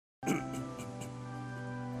大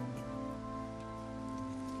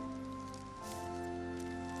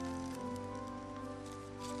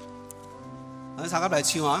家来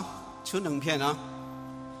唱啊，唱两片啊。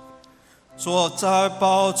坐在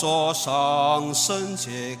宝座上，圣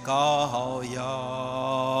洁羔羊，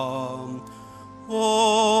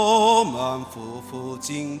我们夫妇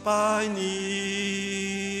敬拜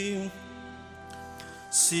你。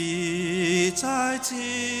昔在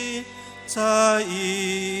今，在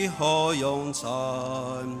以后永在，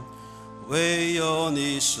唯有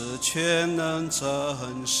你是全能真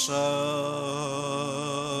神。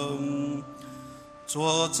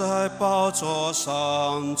坐在宝座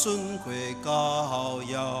上，尊贵羔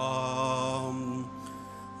羊，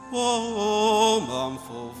我们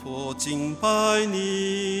夫妇敬拜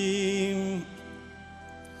你。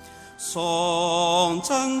颂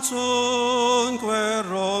赞尊贵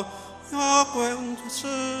荣耀归主，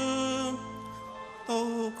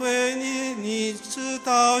都归你，你直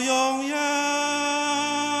到永远。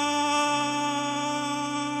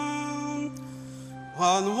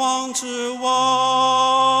万王之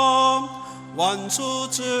王，万主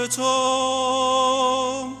之主，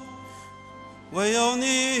唯有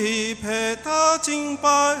你配得敬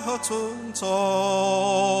拜和尊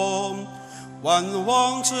重。万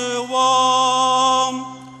王之王，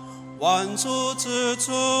万主之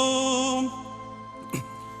主，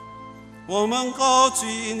我们高举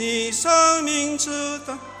你生命之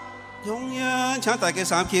的永远。请大家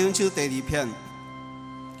三篇唱第二篇。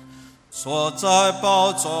坐在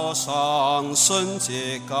宝座上，圣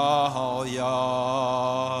洁羔羊，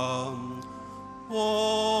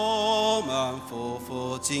我们夫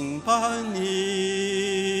妇敬拜你。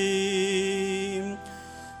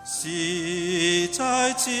昔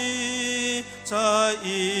在今，在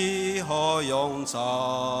以后永在，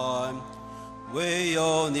唯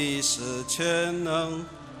有你是全能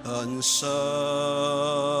真神。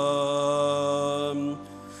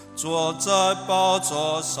坐在宝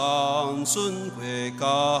座上，尊贵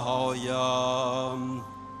羔羊，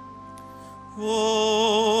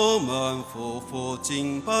我们夫妇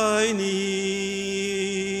敬拜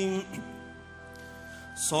你。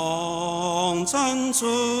颂赞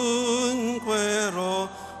尊贵荣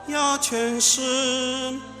耀权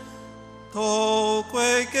势，都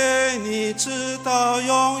归给你，直到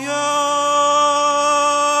永远。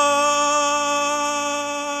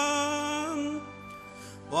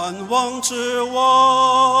万王之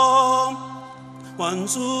王，万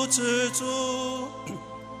主之主，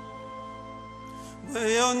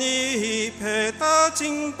唯有你配得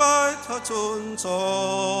敬拜和尊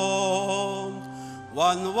重。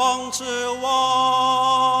万王之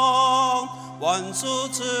王，万主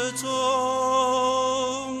之主，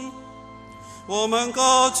我们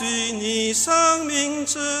高举你生命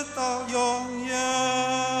直到永远。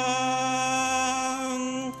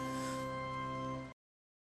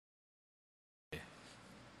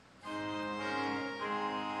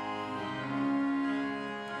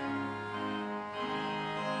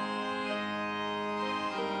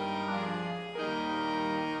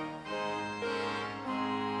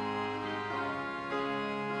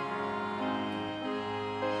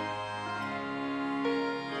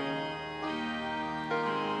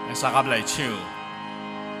三合来唱。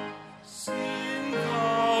信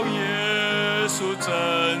靠耶稣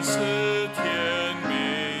真是甜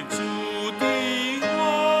蜜，主的话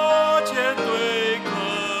绝对可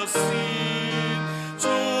信，主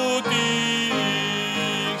的应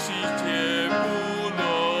许绝不落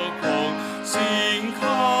空，信靠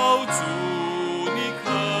主你可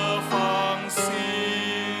放心，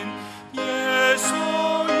耶稣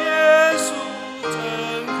真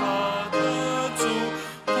靠得住。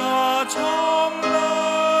从来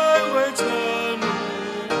未曾辱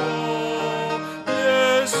我，耶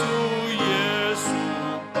稣，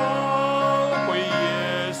宝贵耶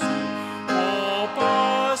稣，我把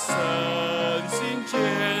身心全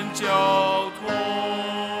交托，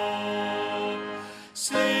信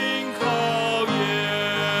靠耶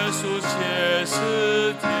稣且是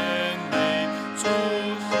天地，主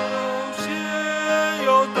首先有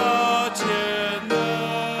大潜能，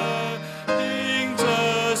凭着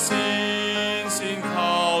信靠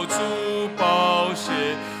主宝血，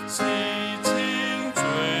洗净罪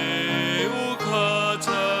无可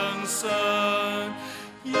成圣。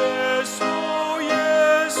耶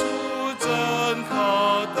稣真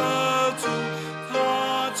靠得住，他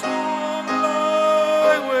从来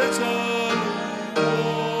未曾辱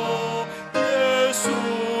我。耶稣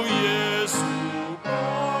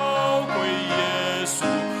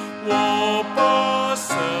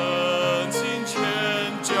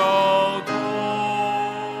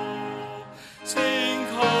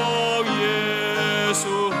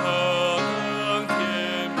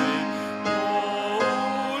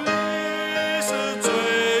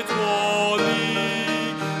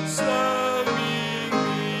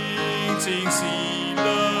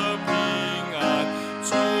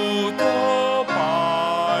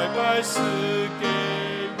是给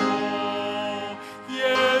我。耶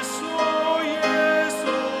稣，耶稣，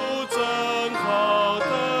真好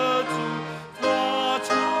的主，他常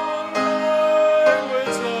来为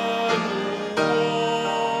拯救我。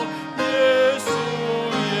耶稣，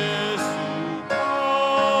耶稣，宝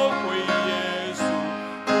贵耶稣，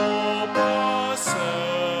我把身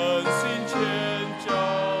心全交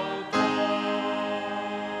托。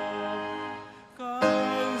感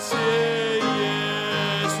谢耶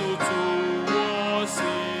稣住我心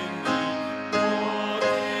里，我的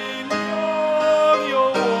良友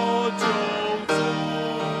我救主，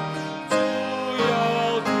主要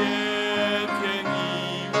天天与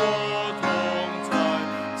我同在，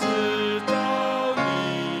直到领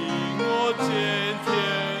我见天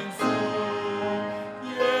父。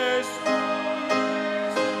耶稣，耶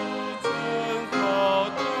稣，真好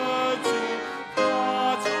的主，他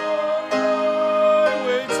常来为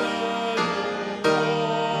拯救我。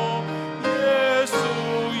耶稣，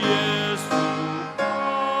耶稣，宝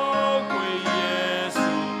贵耶稣，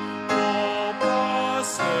我把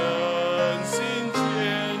身心全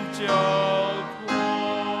交托。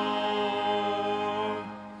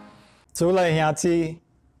主内兄姊，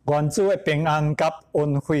愿主的平安甲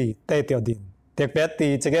恩惠得着恁，特别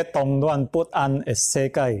伫这个动乱不安的世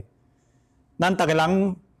界，咱逐个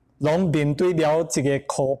人拢面对了一个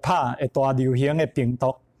可怕的大流行的病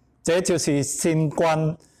毒，这就是新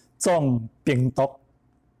冠状病毒。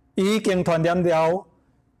伊已经传染了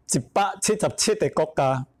177个国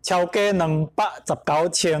家，超过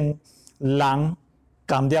219,000人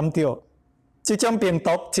感染着。这种病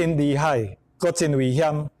毒真厉害，阁真危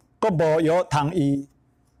险，阁无药通医。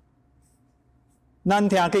咱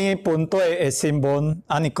听见本地的新闻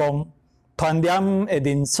安尼讲，传染的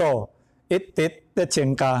人数一直在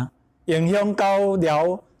增加，影响到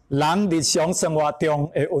了人日常生活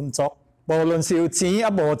中的运作。无论是有钱也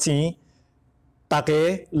无钱，大家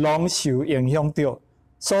拢受影响着。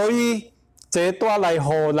所以，这带来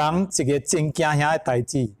互人一个真惊吓的代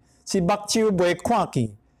志，是目睭袂看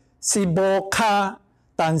见，是无脚，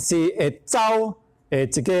但是会走的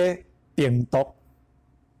一个病毒。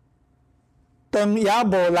当也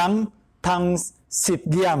无人通实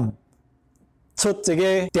验出一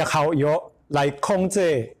个特效药来控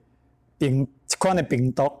制这款的病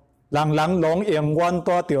毒，人人拢永远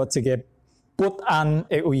带着一个不安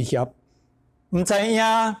的威胁。毋知影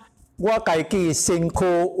我家己身躯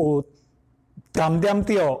有感染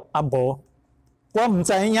着啊无？我毋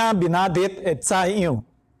知影明仔日会怎样？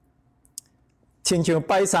亲像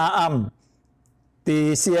拜三暗，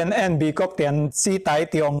伫 CNN 美国电视台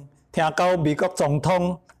中。听到美国总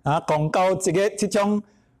统讲到这种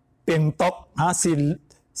病毒是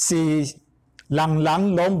人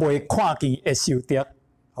人拢袂看见会受得。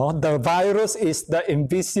The virus is the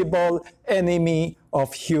invisible enemy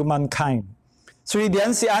of humankind。虽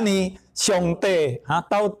然是安尼，上帝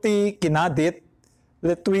到底今仔日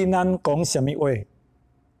咧对咱讲什么话？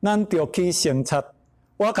咱着去省察。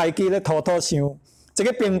我家己咧偷偷想，这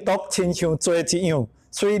个病毒亲像做一样，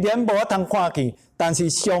虽然无法通看见。但是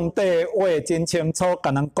上帝的话真清楚，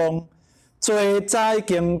甲咱讲，最早已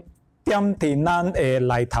经点伫咱的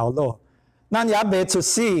内头咯。咱也未出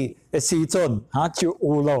世的时阵，就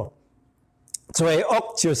有咯。罪恶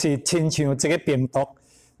就是亲像这个病毒，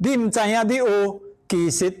你毋知影你有，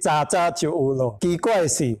其实早早就有咯。奇怪的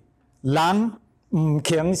是，人毋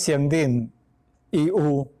肯承认伊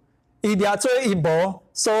有，伊掠做伊无，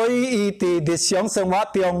所以伊伫日常生活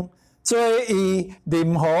中做伊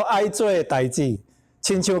任何爱做的代志。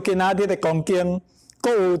亲像今仔日的光景，阁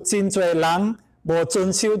有真侪人无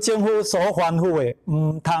遵守政府所吩咐的，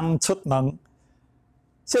毋通出门。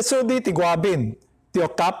即使你伫外面，着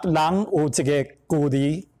甲人有一个距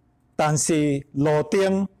离，但是路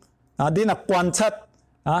顶你若观察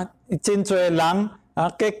真侪人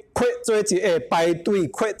结括做一下，排队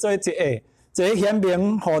括做一下，这显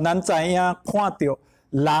明互咱知影看到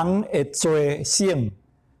人的罪性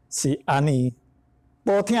是安尼，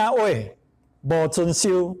无听话。无遵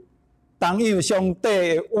守，同样上帝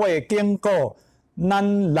的话警告，咱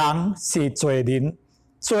人是罪人，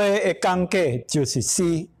罪的工价就是死。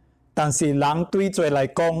但是人对罪来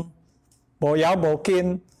讲，无要无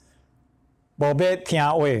紧，无要听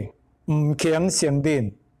话，毋肯承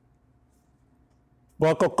认。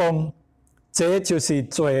我阁讲，这就是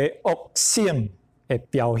罪恶性的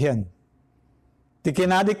表现。伫今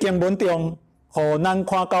仔日经文中，互咱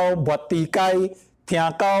看到末底改。听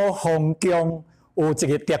到封疆有一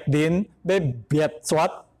个敌人要灭绝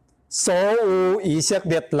所有以色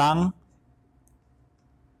列人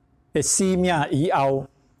的生命以后，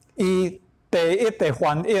伊第一的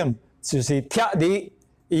反应就是拆离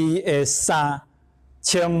伊的衫，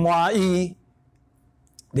穿满衣，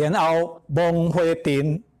然后蒙花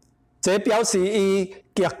尘，这表示伊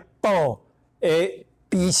极度的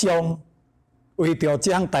悲伤，为着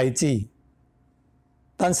这项代志。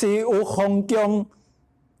但是有封疆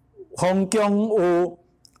有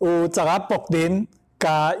十个仆人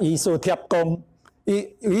甲以斯帖讲，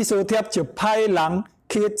以斯帖就派人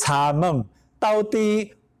去查问，到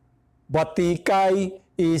底末底改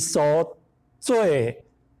伊所做的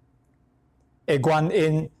原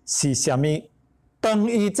因是啥物？当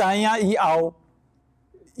伊知影以后，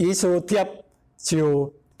以斯帖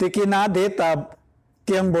就伫今仔日答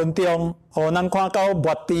经文中，互咱看到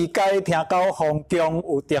末底改听到封疆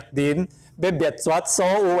有敌人要灭绝所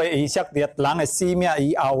有的以色列人的性命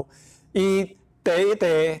以后，伊第一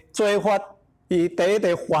个做法，伊第一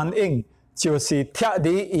个反应就是脱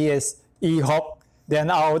离伊的衣服，然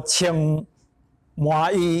后穿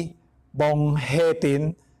满衣蒙黑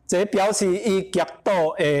尘，这表示伊极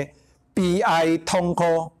度的悲哀痛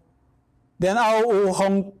苦。然后有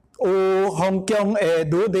封疆的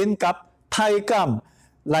女人甲太监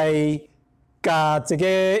来甲这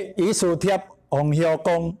个以斯帖王后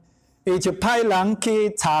讲，伊就派人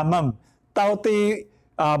去查问，到底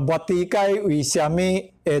末底改为虾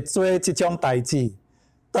米会做这种代志？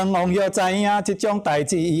当王后知影这种代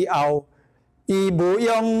志以后，伊无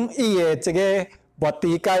用伊的这个末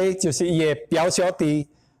底改，就是伊的表小弟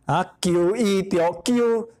求伊着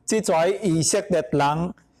救这群以色列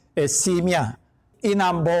人的性命。伊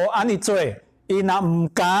若无安尼做，伊若毋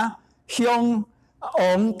敢向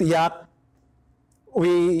王伫遐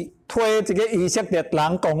为替这个以色列人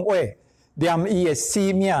讲话，连伊的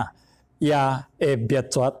性命也会灭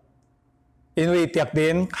绝，因为敌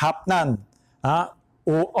人合咱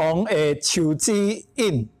有王的手指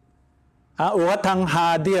印有法通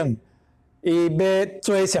下令伊要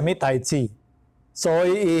做啥物代志，所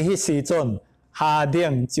以伊迄时阵下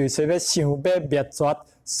令就是要想要灭绝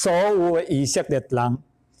所有的以色列人，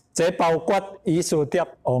这包括以斯帖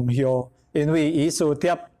王后，因为以斯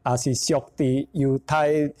帖也是属伫犹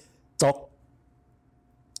太族。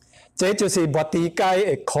这就是末底改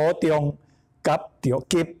的苦衷甲着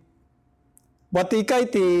急。末底改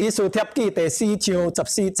伫以斯帖记第4章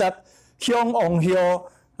14节，向王后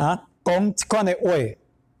讲即款的话，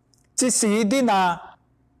即时你若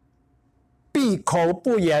闭口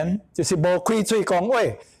不言，就是无开嘴讲话，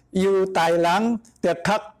犹大人着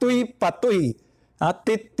确对别对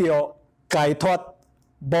得到解脱，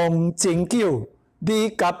蒙拯救。你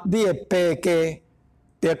甲你的爸家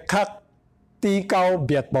着确抵到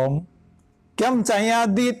灭亡。敢毋知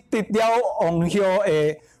影你得了王后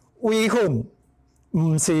的位分，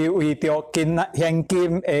毋是为着现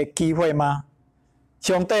今的机会吗？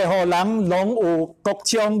上帝互人拢有各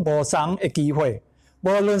种无同的机会，无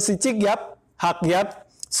论是职业、学业、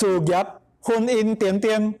事业、婚姻等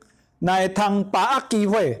等，若会通把握机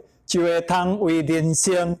会，就会通为人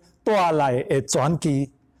生带来的转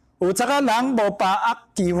机。有一个人无把握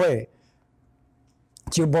机会，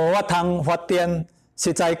就无法通发展。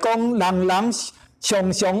实在讲，人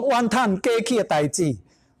常常怨叹过去的代志，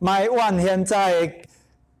卖怨现在的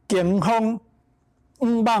境况，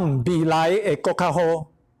毋望未来会更较好。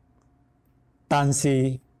但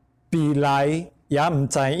是未来也毋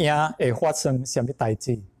知影会发生什么代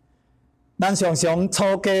志。咱常常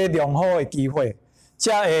错过良好的机会，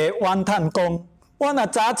才会怨叹讲，我若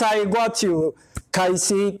早知我就开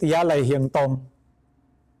始伫遐来行动。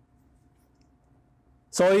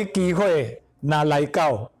所以机会若来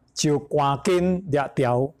到，就赶紧掠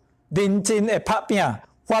条，认真的拍拼，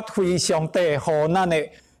发挥上帝互咱的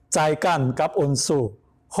才干甲恩赐，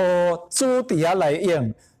互主伫遐来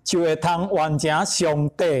用，就会通完成上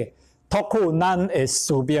帝托付咱的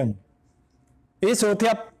使命。以斯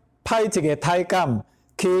帖派一个太监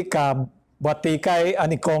去甲末底改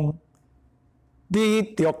安尼讲，你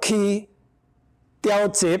着去调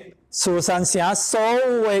集苏珊城所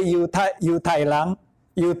有的犹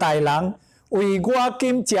太人，为我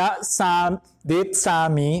今食3日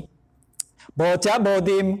3暝，无食无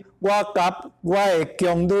啉，我甲我的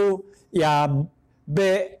宫女也要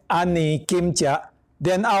安尼今食。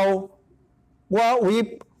然后我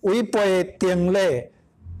违背定例，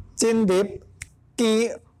进入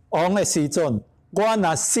见王的时阵，我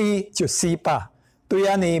若死就死吧。对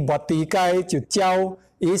安尼，末底改就照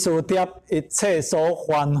以斯帖一切所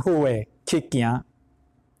吩咐的去行。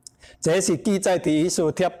这是记载伫以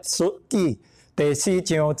斯帖书记第4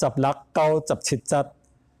章16到17节。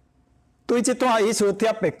对这段以斯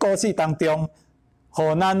帖的故事当中，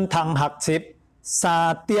互咱通学习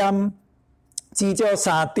3点，至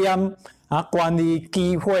少3点关于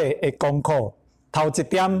机会的功课。头一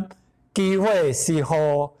点，机会是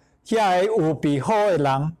互遐个有备好诶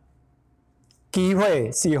人，机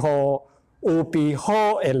会是互有备好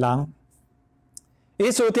诶人。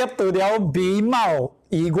以斯帖除了美貌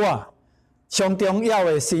以外，上重要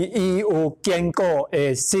诶是伊有坚固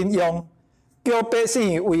诶信仰，叫百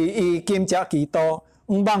姓为伊金食祈祷，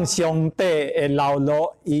毋望上帝会流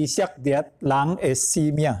落以色列人诶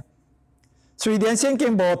性命。虽然圣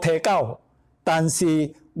经无提到，但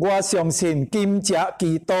是我相信金食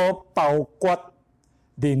祈祷包括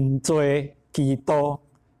认罪祈祷，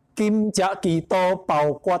金食祈祷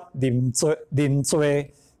包括认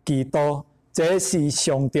罪祈祷，这是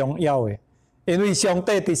上重要的。因为上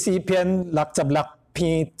帝伫诗篇66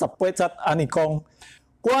篇18节安尼讲：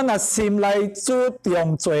我若心内主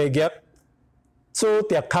动罪孽，主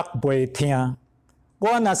的确袂听；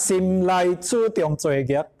我若心内主动罪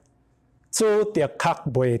孽，主的确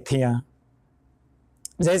袂听。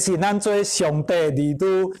这是咱做上帝儿女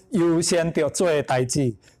优先着做的代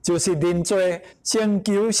志，就是认罪，先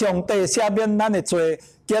求上帝赦免咱的罪，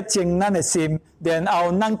洁净咱的心，然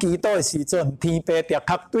后咱祈祷的时阵，天父的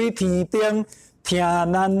确对天顶听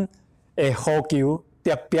咱的呼求，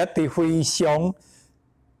特别伫非常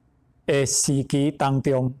的时期当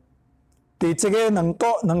中，伫这个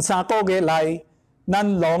两三个月内，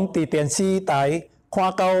咱拢伫电视台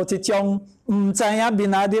看到这种毋知影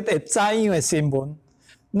明仔日会怎样的新闻。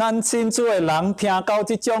咱信主的人听到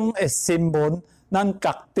这种的新闻，咱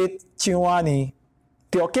觉得像安尼，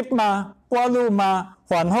着急吗？挂虑吗？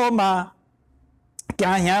烦恼吗？惊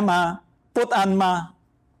吓吗？不安吗？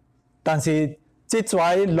但是这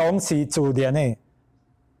些拢是自然的。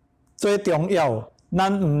最重要，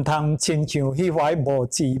咱毋通亲像迄怀无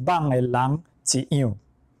指望的人一样。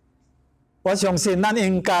我相信咱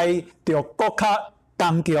应该着搁较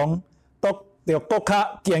刚强，着搁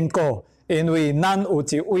较坚固。因为咱有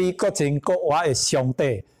一位国真国活的上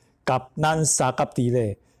帝，甲咱三甲伫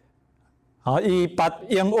咧。伊捌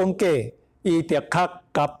应允过，伊的确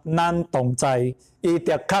甲咱同在，伊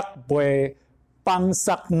的确袂放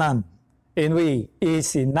杀咱，因为伊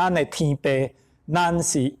是咱的天父，咱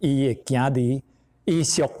是伊的囝儿，伊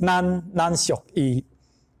属咱，咱属伊。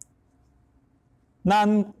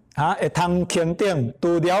咱会通肯定，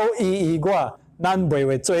除了伊以外，咱袂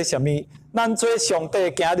会做啥物。咱做上帝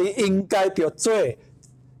的囝儿，应该着做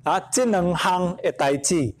这两项的代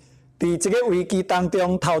志。伫这个危机当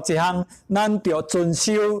中，头一项，咱着遵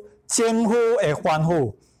守政府的吩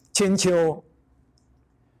咐，亲像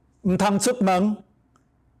毋通出门，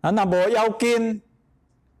若无要紧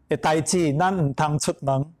的代志，咱毋通出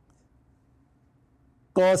门。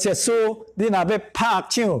高设施，你若要拍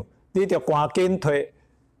抢，你着赶紧摕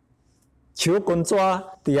手巾纸伫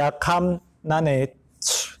遐砍咱的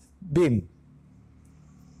面，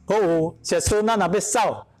还有设施，咱若要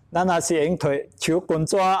扫，咱也是用摕手巾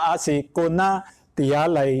纸，还是棍仔伫遐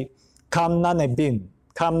来砍咱的面，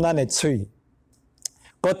砍咱的喙。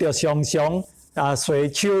搁着常常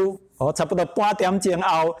洗手，差不多半点钟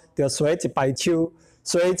后，着洗一摆手。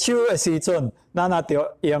洗手的时阵，咱也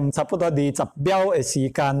着用差不多20秒的时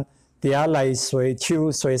间伫遐来洗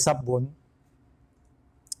手、洗湿文。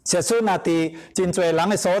设施若伫真侪人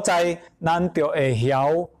的所在，咱着会晓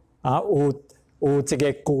有一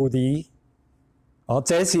个距离，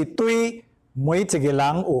这是对每一个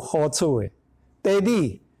人有好处的。第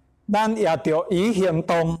二，咱也着以行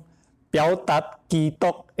动表达基督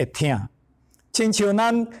的疼，亲像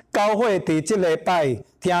咱教会伫即礼拜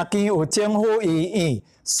听见有政府医院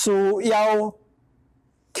需要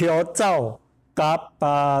口罩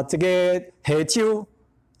甲这个下手，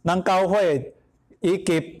咱教会以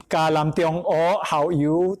及嘉南中学校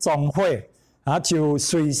友总会就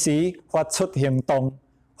随时发出行动，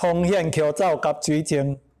奉献口罩甲水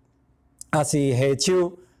晶，也是下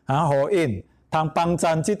手互因，通帮助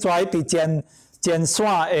即跩伫前线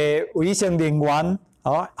的卫生人员，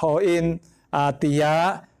互因伫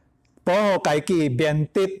遐保护家己，免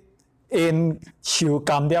得因受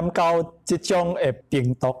感染到即种的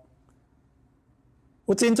病毒。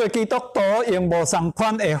有真侪基督徒用无同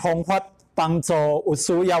款的方法帮助有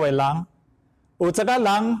需要的人。有一个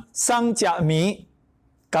人送食面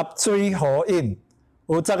甲水互因，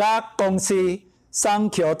有一个公司送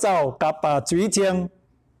口罩甲水晶，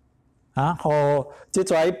互即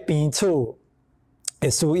跩病厝的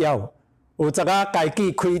需要。有一个家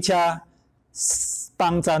己开车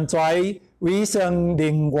帮助跩卫生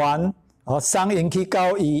人员，送因去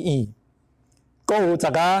到医院。阁有一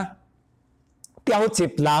个调集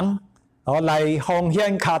人，来奉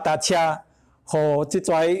献脚踏车。互即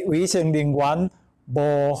跩卫生人员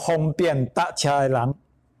无方便搭车的人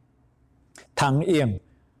通用。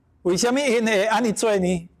为什么因会安尼做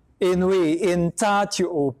呢？因为因早就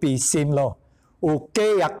有备心咯。有假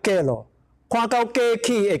也假咯，看到假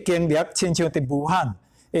期的经历，亲像伫武汉，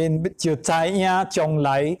因就知影将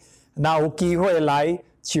来若有机会来，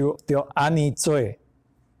就着安尼做。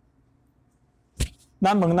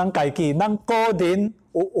咱问咱家己，咱个人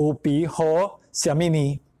有备好啥物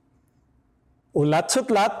呢？有力出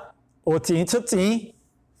力，有钱出钱，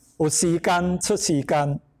有时间出时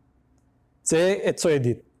间，这会做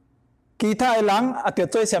日。其他的人也着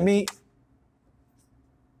做啥物？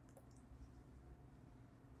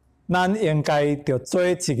咱应该着做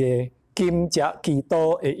一个金石基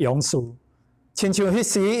督的勇士，亲像迄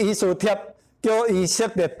时以斯帖叫以色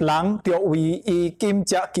列人着为伊金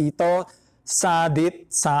石基督3日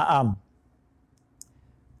3暗。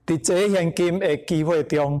伫这现今的机会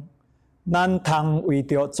中，咱通为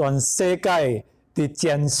着全世界伫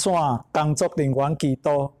前线工作人员祈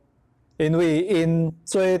祷，因为因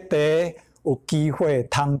做第有机会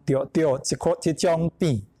通着即种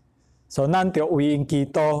病，所以咱着为因祈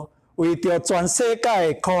祷。为着全世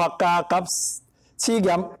界科学家甲企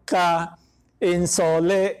业家，因所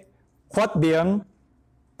咧发明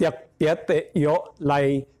特别的药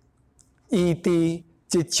来医治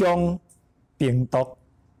即种病毒。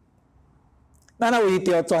咱也为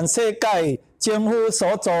着全世界政府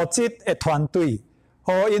所组织的团队，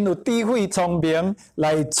互因有智慧聪明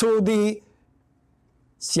来处理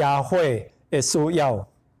社会的需要，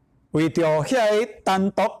为着遐个单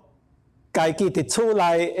独家己伫厝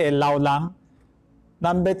内的老人，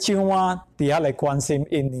咱要怎啊伫遐来关心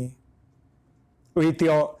因呢？为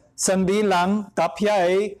着生理人甲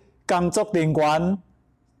遐个工作人员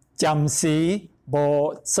暂时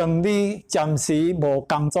无生理，暂时无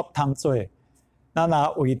工作通做，咱也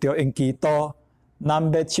为着因祈祷，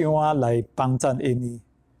咱要怎啊来帮助因呢？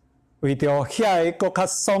为着遐个搁较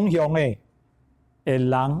爽向的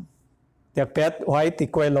人，特别怀伫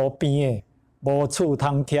街路边的无厝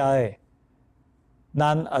通徛的。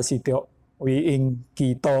咱也是着为因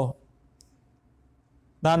祈祷，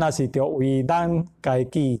咱也是着为咱家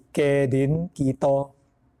己家人祈祷，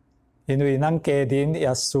因为咱家人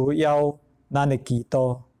也需要咱的祈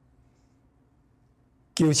祷。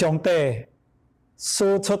求上帝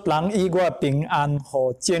赐出人意外平安，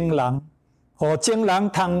互众人，互众人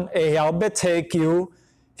通会晓要祈求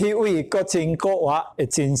迄位各真各活的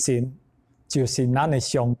真神，就是咱的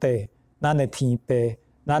上帝，咱的天父。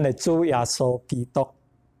咱的主耶稣基督，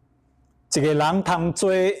一个人通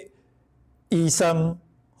做医生、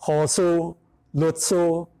护士、律师、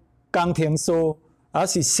工程师，还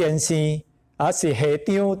是先生，还是校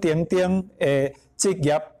长等等的职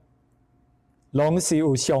业，拢是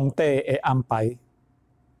有上帝的安排。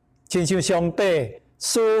亲像上帝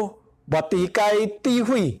赐莫迪该智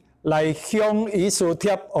慧来向以斯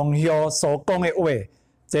帖王后所讲的话，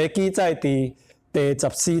这记载伫第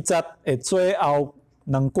14节的最后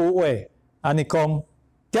2句话，安尼讲，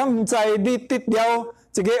敢毋知你得了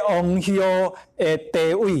一个王后的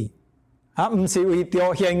地位，毋是为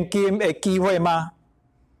着现今的机会吗？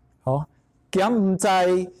敢毋知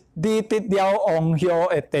你得了王后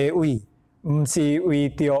的地位，毋是为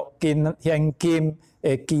着现今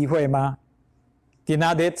的机会吗？今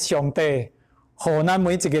仔日上帝，互咱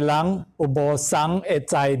每一个人有无同的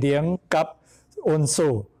才能甲运势，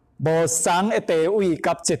无同的地位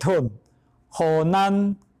甲职分。互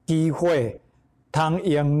咱机会，通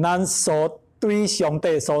用咱所对上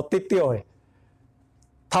帝所得到的，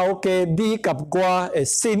透过你甲我的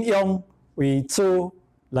信仰为主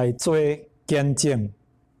来做见证。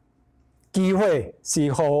机会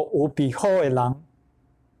是互有备好的人，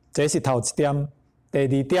这是头一点。第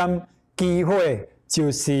二点，机会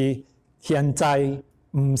就是现在，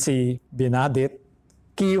毋是明仔日。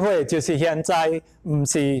机会就是现在，毋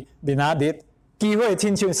是明仔日。机会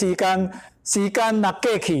亲像时间，时间若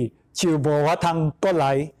过去，就无法通过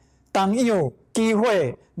来。同样，机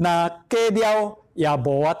会若过了，也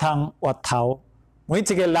无法通回头。每一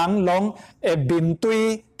个人拢会面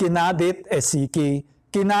对今仔日的时机、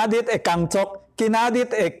今仔日的工作、今仔日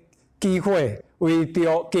的机会，为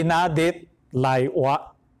着今仔日来活。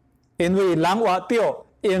因为人活着，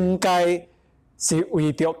应该是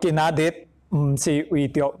为着今仔日，毋是为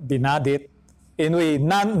着明仔日。因为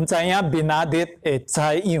咱毋知影明仔日会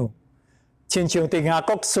怎样，亲像伫雅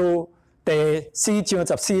各书第4章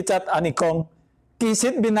14节安尼讲，其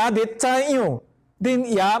实明仔日怎样，恁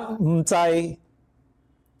也毋知。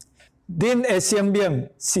恁的生命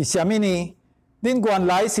是啥物呢？恁原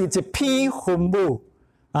来是一片云雾，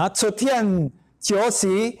出现久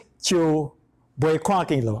时就袂看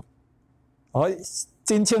见咯。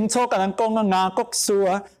真清楚甲咱讲雅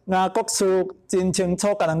各书真清楚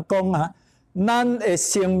甲咱讲咱的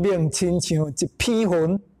生命亲像一片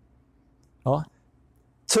云，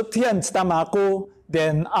出现一阵仔久，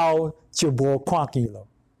然后就无看见了。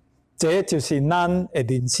这就是咱的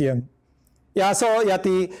人生。耶稣也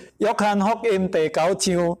伫约翰福音第9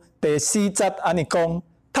章第4节安尼讲：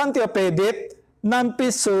趁着白日，咱必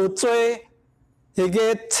须做迄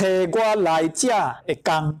个找我来者的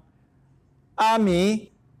工。暗暝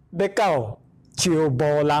要到，就无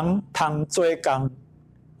人通做工。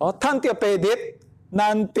趁着白日，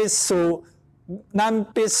咱必须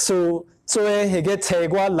做迄个找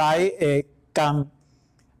我来的工。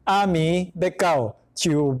暗暝要到，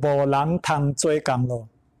就无人通做工咯。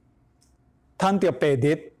趁着白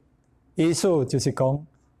日，意思就是讲，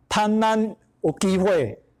趁咱有机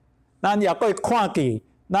会，咱也会看见，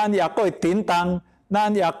咱也会振动，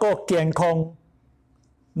咱也会健康，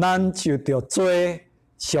咱就着做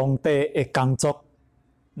上帝的工作。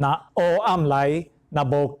若黑暗来，若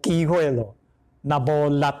无机会咯，若无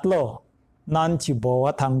力咯，咱就无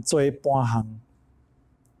法通做半项。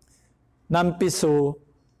咱必须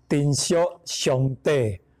珍惜上帝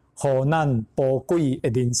予咱宝贵的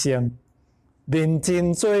人生。认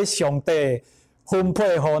真做上帝分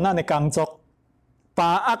配予咱的工作，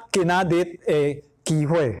把握今仔日的机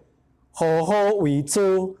会，好好为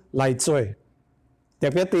主来做。特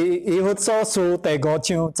别伫以弗所书第5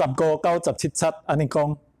章15到17节安尼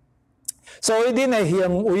讲，所以恁的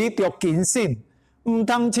行为着谨慎，毋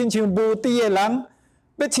通亲像无知的人，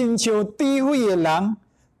要亲像智慧的人，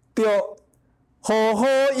着好好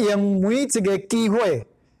用每一个机会，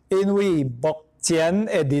因为目前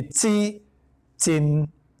的日子真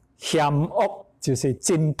险恶，就是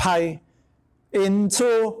真歹，因此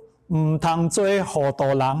毋通做糊涂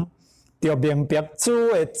人，着明白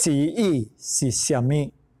主的旨意是啥物。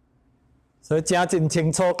所以真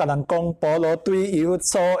清楚甲人讲，保罗对以弗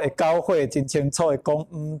所的教会真清楚的讲，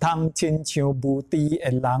毋通亲像无知的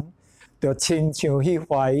人，着亲像迄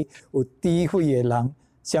块有智慧的人。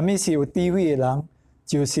啥物是有智慧的人？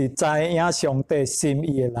就是知影上帝心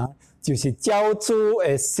意的人。就是照主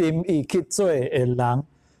的心意去做的人，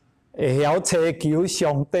会晓追求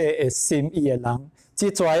上帝的心意的人，这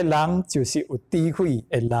种人就是有智慧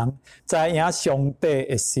的人，知影上帝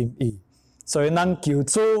的心意。所以咱求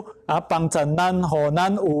主帮助咱，予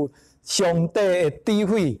咱有上帝的智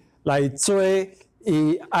慧来做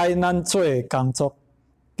伊爱咱做的工作。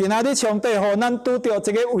今仔日上帝予咱拄到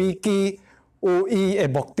这个危机，有伊的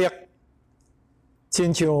目的，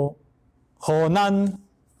亲像予咱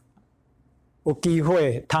有机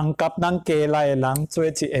会通甲咱家内的人做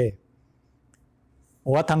一下，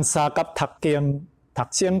我通相甲读经、读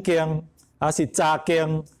圣经，还是查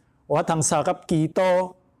经，我通相甲祈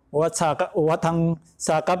祷，我通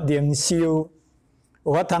相甲灵修，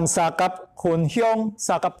我通相甲分享，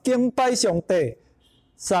相甲敬拜上帝，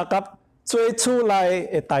相甲做厝内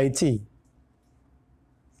的代志。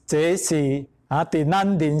这是伫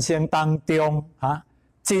咱人生当中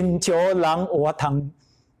真少人有法通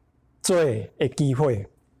做的机会，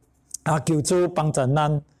求主帮助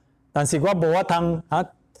咱，但是我无法通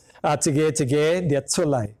一个一个列出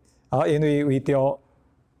来，因为为着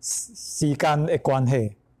时间的关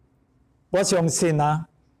系，我相信咱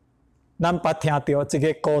捌听到这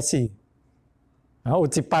个故事，有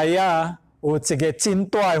一摆有一个真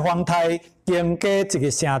大的风台经过一个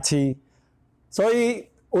城市，所以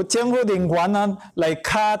有政府人员来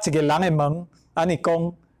敲一个人的门，安尼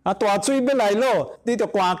讲。大水要来了，你就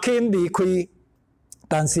赶紧离开。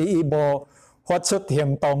但是伊无发出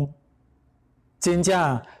行动，真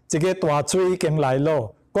正这个大水已经来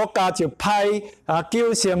了，国家就派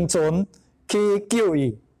救生船去救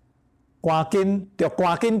伊，赶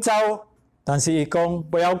紧走。但是伊讲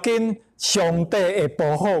不要紧，上帝会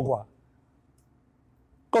保护我。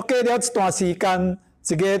过了一段时间，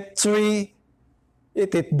这个水一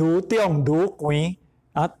直愈涨愈悬，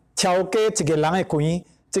超过一个人的悬。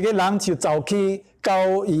这个人就走去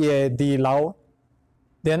到伊的二楼，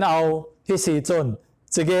然后迄时阵，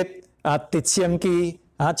这个直升机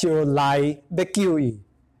就来要救伊，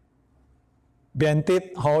免得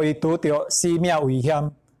互伊拄到生命危险，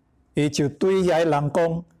伊就对遐人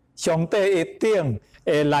讲：上帝一定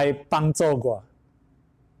会来帮助我。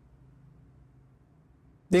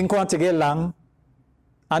恁看这个人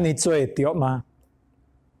安尼做会对吗？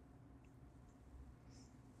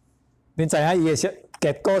恁知影伊的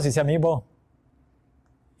结果是啥物无？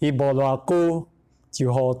伊无偌久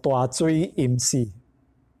就互大水淹死。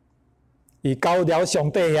伊到了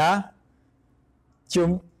上帝遐，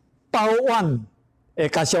就抱怨会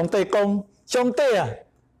甲上帝讲：上帝啊，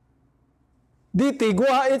你伫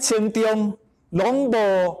我一生中拢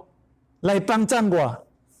无来帮助我。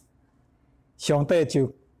上帝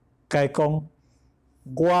就甲伊讲：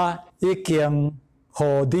我已经互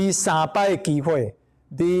你3摆机会。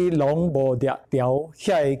你拢无掠条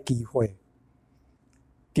遐个机会。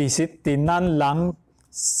其实，伫咱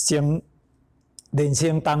人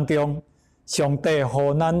生当中，上帝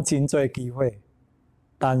互咱真侪机会，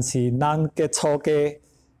但是咱给错过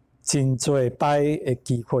真侪摆的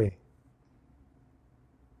机会。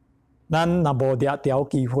咱若无掠条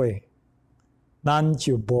机会，咱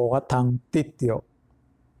就无法通得到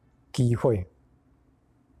机会。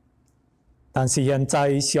但是现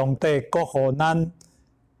在，上帝阁互咱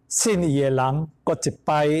信伊的人阁一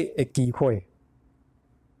摆的机会。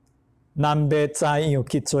咱要怎样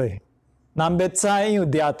去做？咱要怎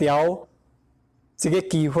样掠条这个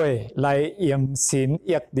机会来迎神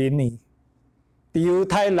益人呢？伫犹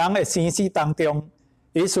太人的生死当中，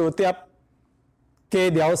以斯帖过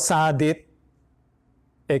了3日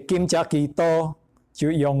的禁食祈祷，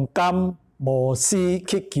就勇敢无私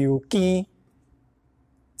去求见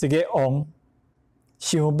这个王，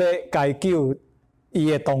想要解救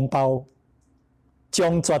伊的同胞，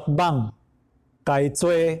将绝望改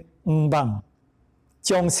做圆梦，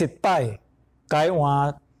将失败改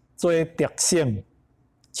换做得胜，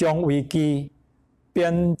将危机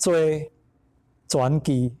变做传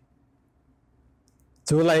奇。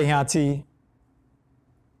主内兄弟，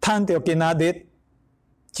趁着今仔日，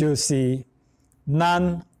就是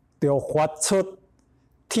咱着发出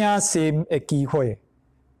听心的机会，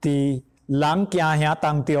伫人行兄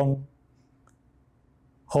当中，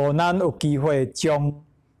互咱有机会将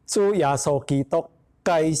主耶稣基督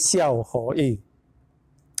介绍互伊，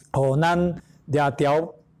互咱掠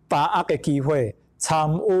条把握的机会，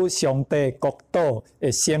参与上帝国度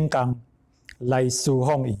的圣工来侍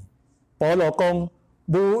奉伊。保罗讲：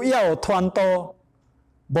不要湍多，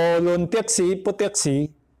无论得时不得时，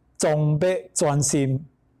总要专心。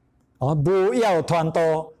不要湍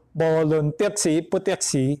多，无论得时不得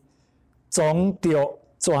时，总要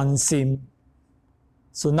专心。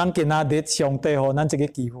所以咱今仔日上帝互咱这个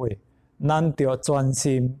机会，咱着专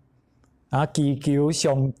心祈求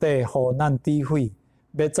上帝互咱智慧，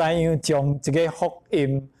要怎样将这个福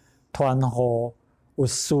音传予有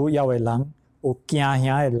需要的人，有惊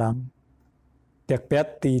吓的人，特别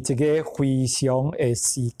伫这个非常的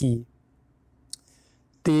时机。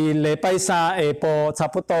伫礼拜三下晡差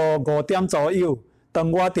不多5点左右，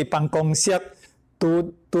当我伫办公室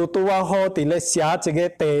拄啊好伫咧写这个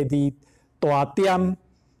第2大点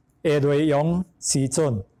的内容时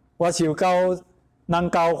阵，我收到咱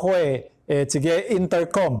教会的一个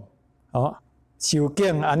intercom， 收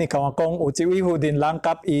件安尼甲我讲，有一位妇人人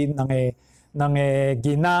甲伊两个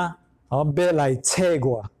囡仔，要来找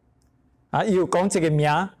我。伊有讲这个名，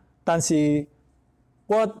但是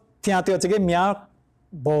我听到这个名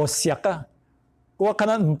无熟啊，我可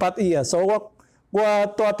能毋捌伊啊，所以我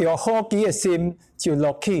带着好奇的心就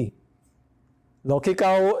落去到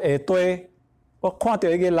下底，我看到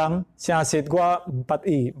一个人，诚实我毋捌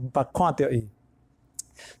伊，毋捌看到伊，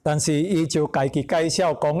但是伊就家己介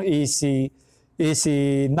绍讲，伊是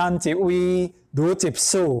咱一位女执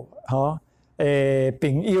事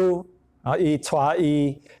朋友伊带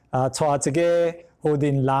伊带一个妇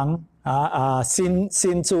人人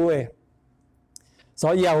新主的。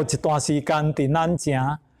所以也有一段时间伫咱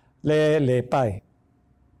城咧礼拜，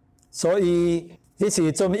所以迄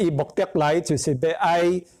时阵伊目的来就是要爱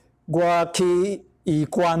我去医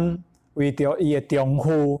院为着伊的丈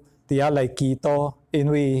夫伫遐来祈祷，因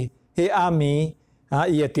为迄暗暝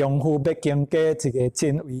伊的丈夫要经过一个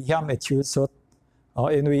真危险的手术，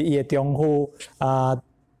因为伊的丈夫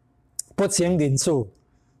不省人事，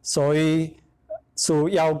所以需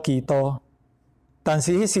要祈祷。但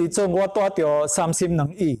是迄时阵我带着3心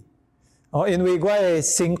2意，因为我的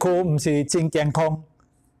身躯毋是真健康，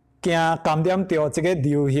惊感染到这个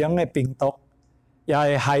流行的病毒，也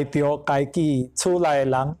会害到家己厝内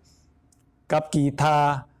的人，甲其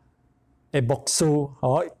他的牧师，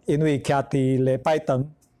因为徛伫礼拜堂。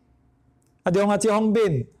另这方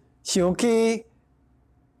面，想起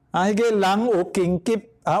迄个人有紧急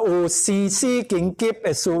有生死紧急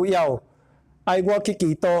的需要，爱我去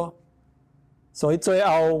祈祷。所以最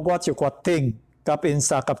后我就决定甲因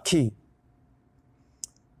相合去。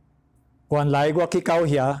原来我去到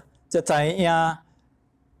遐，才知影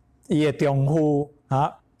伊的丈夫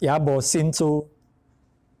也无信主，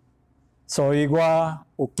所以我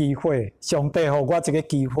有机会，上帝给我这个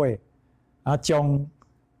机会，将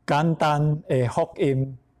简单的福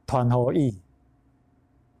音传予伊，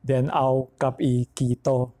然后甲伊祈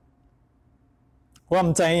祷。我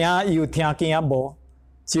毋知影伊有听见啊无？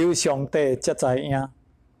只有上帝才知影，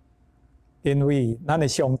因为咱的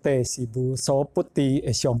上帝是无所不知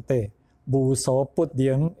的上帝，无所不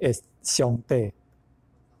能的上帝。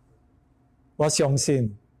我相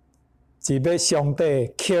信是要上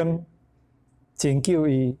帝肯拯救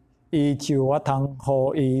伊，伊就有法通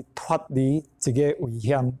互伊脱离一个危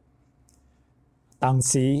险，同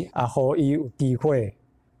时也互伊有机会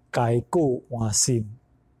解救换心。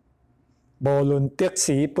无论得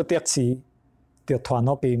时不得时，就传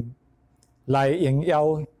福音来荣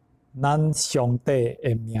耀咱上帝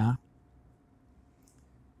的名。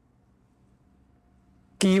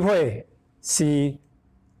机会是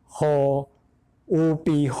互有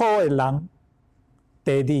备好的人。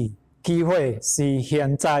第二，机会是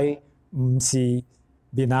现在，毋是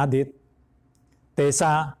明仔日。第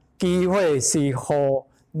三，机会是互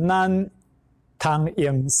咱通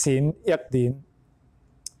用神益人。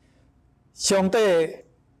上帝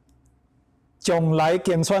将来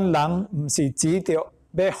竞选人，毋是指着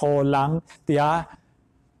要互人伫遐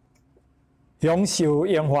享受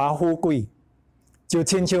荣华富贵，就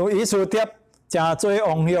亲像以斯帖真做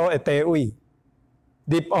王后的地位，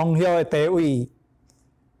入王后的地位，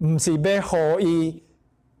毋是要互伊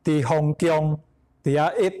伫皇宫伫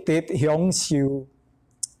遐一直享受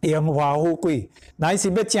荣华富贵，乃是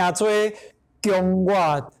要真做强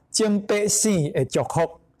我众百姓的祝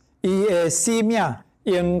福。伊的生命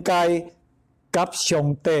应该甲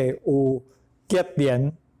上帝有结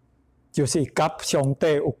连，就是甲上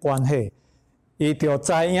帝有关系。伊就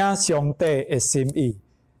知影上帝的心意，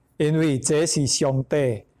因为这是上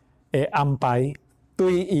帝的安排，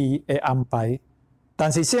对伊的安排。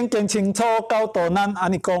但是圣经清楚教导咱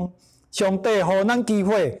安尼讲，上帝互咱机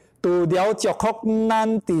会，除了祝福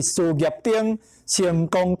咱伫事业顶成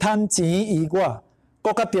功趁钱以外，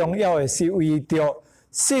更较重要的是为着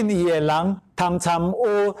信伊的人通参与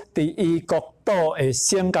伫伊国度的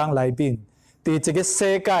圣工内面，伫这个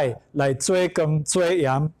世界来做光做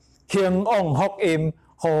盐，兴旺福音，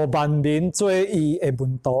互万民做伊的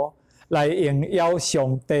门徒，来荣耀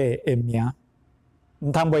上帝的名。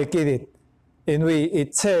毋通袂记哩，因为一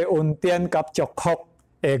切恩典甲祝福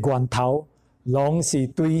的源头，拢是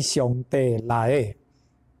对上帝来的。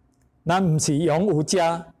咱毋是拥有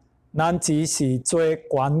者，咱只是做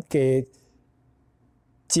管家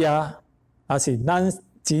者，还是咱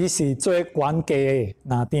只是做管家的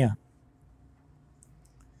拿鼎。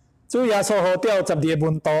主耶稣呼召12个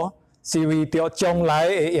门徒，是为着将来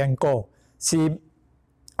的缘故，是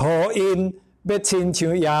互因要亲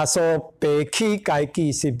像耶稣背起家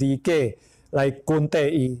己十字架来跟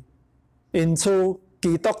随伊。因此，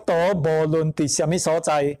基督徒无论伫什么所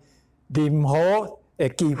在，任何的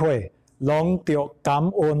机会，拢着感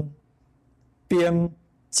恩，并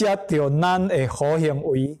接着咱的好行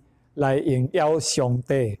为来荣耀上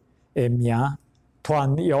帝的名，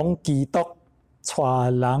传扬基督，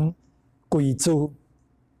带人归主。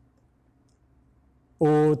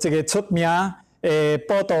有一个出名的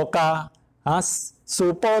报道家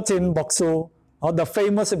苏保真牧师，the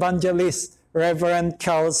famous evangelist Reverend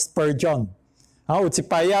Charles Spurgeon。有一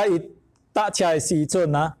摆伊搭车的时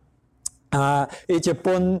阵伊就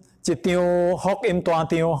分一张福音单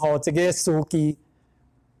张互一个司机。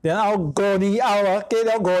然后5年后过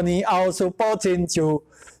了5年后，苏保真就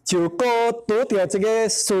搁拄着这个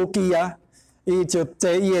司机伊就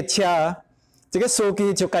坐伊的车这个司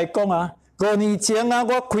机就甲伊讲5年前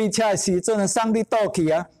我开车的时阵送你倒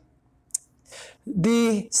去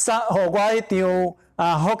你送互我迄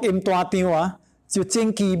张福音单张就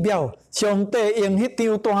真奇妙。上帝用迄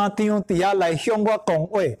张单张伫遐来向我讲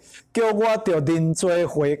话，叫我着认罪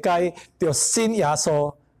悔改，着信耶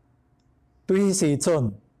稣。对迄时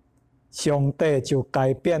阵，上帝就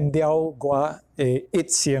改变了我的一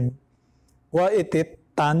生。我一直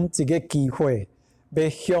等一个机会，要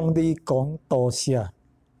向你讲多谢。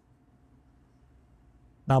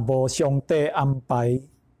若无上帝安排，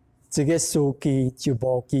这个司机就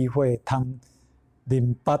无机会通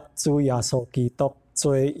明白主耶稣基督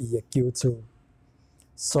做伊的救主。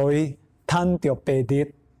所以，趁着白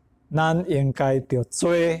日，咱应该着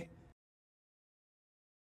做